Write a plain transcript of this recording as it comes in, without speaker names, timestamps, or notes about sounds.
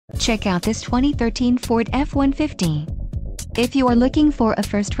Check out this 2013 Ford F-150. If you are looking for a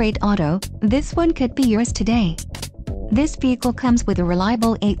first-rate auto, this one could be yours today. This vehicle comes with a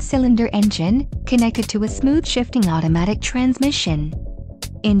reliable 8-cylinder engine, connected to a smooth shifting automatic transmission.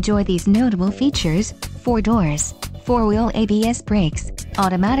 Enjoy these notable features: 4 doors, 4-wheel ABS brakes,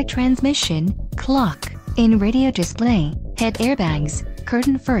 automatic transmission, clock, in-radio display, head airbags,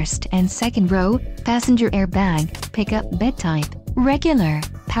 curtain first and second row, passenger airbag, pickup bed type, regular,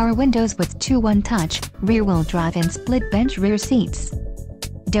 power windows with 2 one-touch, rear-wheel drive and split bench rear seats.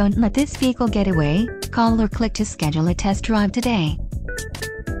 Don't let this vehicle get away. Call or click to schedule a test drive today.